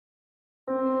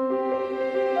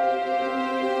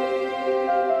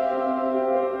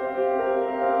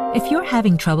If you're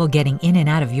having trouble getting in and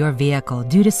out of your vehicle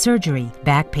due to surgery,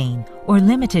 back pain, or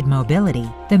limited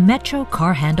mobility, the Metro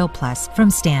Car Handle Plus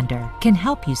from Stander can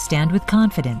help you stand with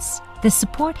confidence. The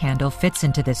support handle fits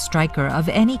into the striker of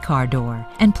any car door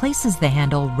and places the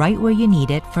handle right where you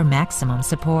need it for maximum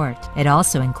support. It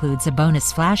also includes a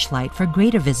bonus flashlight for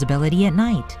greater visibility at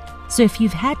night. So if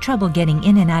you've had trouble getting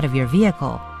in and out of your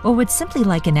vehicle, or would simply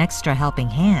like an extra helping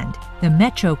hand, the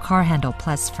Metro Car Handle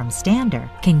Plus from Stander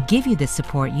can give you the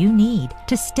support you need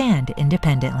to stand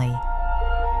independently.